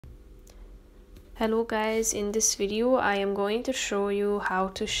Hello guys, in this video I am going to show you how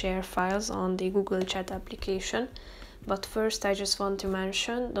to share files on the Google Chat application. But first I just want to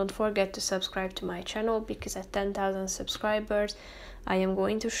mention, don't forget to subscribe to my channel, because at 10,000 subscribers I am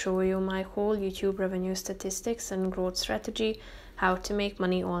going to show you my whole YouTube revenue statistics and growth strategy, how to make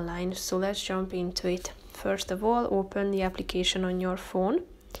money online. So let's jump into it. First of all, open the application on your phone,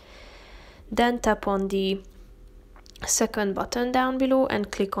 then tap on the second button down below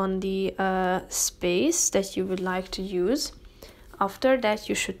and click on the space that you would like to use. After that,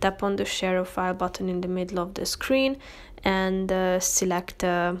 you should tap on the share a file button in the middle of the screen and select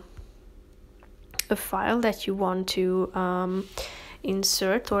a file that you want to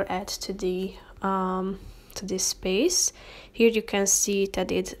insert or add to the to this space. Here you can see it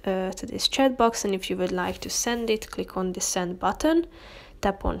added to this chat box, and if you would like to send it, click on the send button,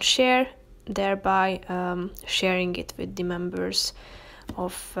 tap on share, thereby sharing it with the members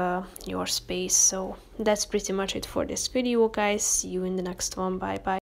of your space. So that's pretty much it for this video, guys. See you in the next one. Bye bye.